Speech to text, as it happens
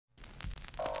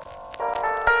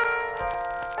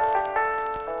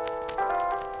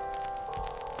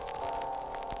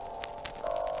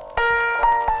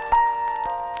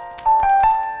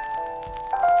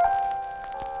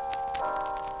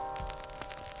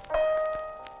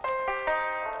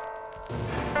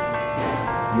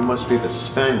You must be the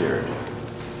Spaniard.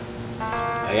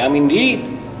 I am indeed.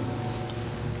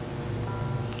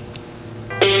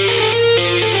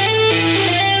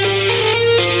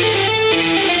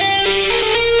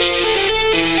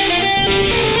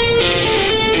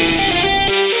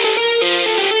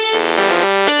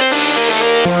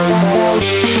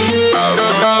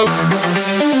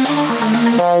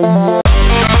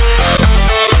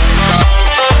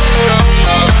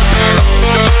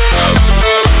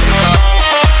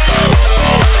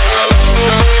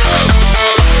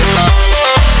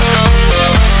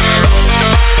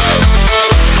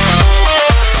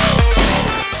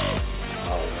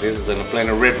 This isn't a plan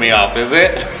to rip me off, is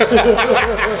it?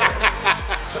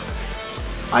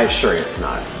 I assure you it's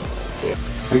not.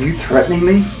 Are you threatening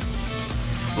me?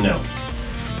 No.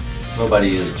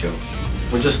 Nobody is, Joe.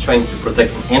 We're just trying to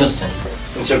protect an innocent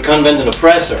and circumvent an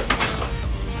oppressor.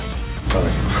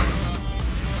 Sorry.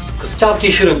 Because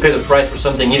Kalki shouldn't pay the price for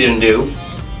something he didn't do,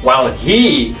 while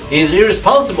he is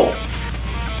irresponsible.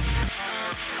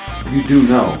 You do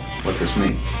know what this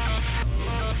means.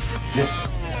 Yes.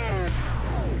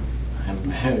 I'm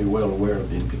very well aware of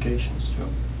the implications, Joe.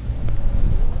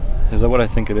 Is that what I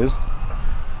think it is?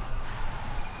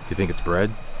 You think it's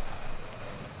bread?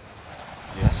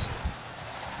 Yes.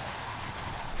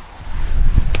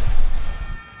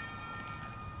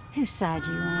 Whose side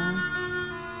you on?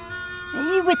 Are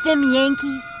you with them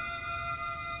Yankees?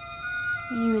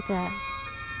 Are you with us?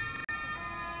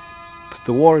 But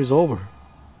the war is over.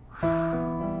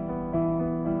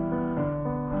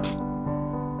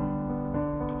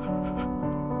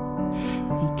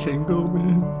 You can't go,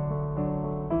 man.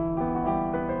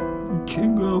 You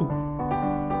can't go.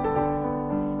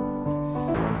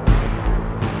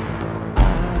 I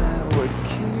would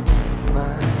keep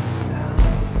myself.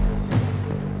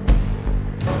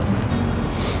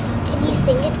 Can you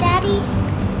sing it, Daddy?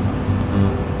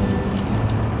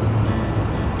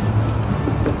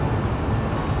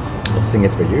 I'll sing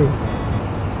it for you.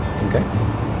 Okay?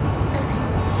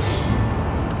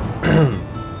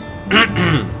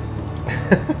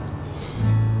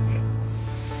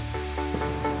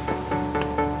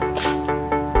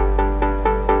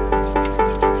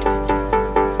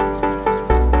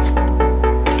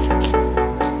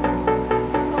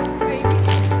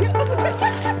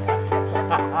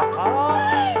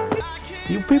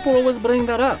 You people always bring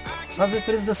that up, as if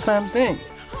it is the same thing.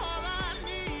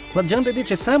 La gente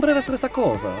dice sempre la stessa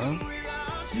cosa.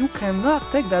 You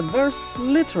cannot take that verse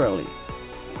literally.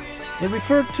 It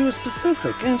referred to a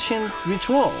specific ancient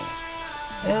ritual,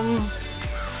 and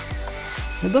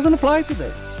it doesn't apply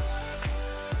today.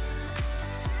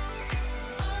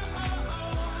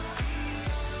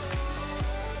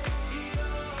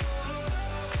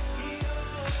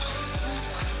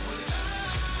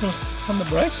 On the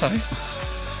bright side,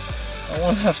 I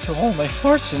won't have to hold my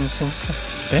fortune since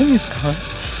Ben is gone.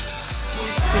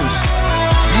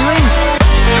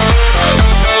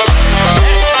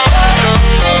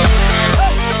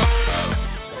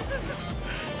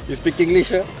 You speak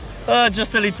English?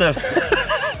 Just a little.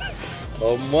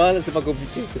 Oh, moi, c'est pas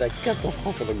compliqué, c'est la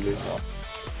catastrophe en anglais.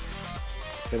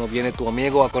 Que no viene tu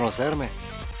amigo a conocerme.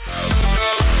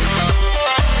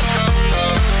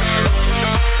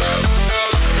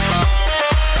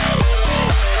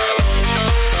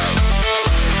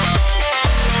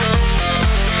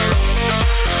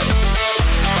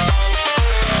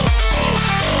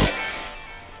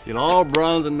 You know, all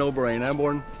bronze and no brain, eh,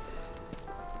 Born?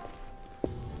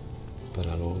 But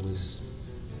I'll always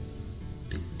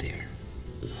be there.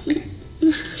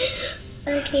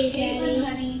 Okay, Daddy.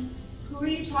 Honey, who are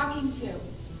you talking to?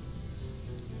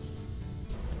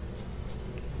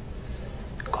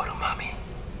 Go to Mommy.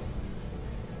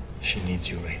 She needs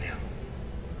you right now.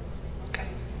 Okay?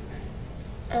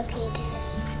 Okay, Daddy.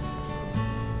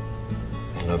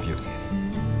 I love you, kid.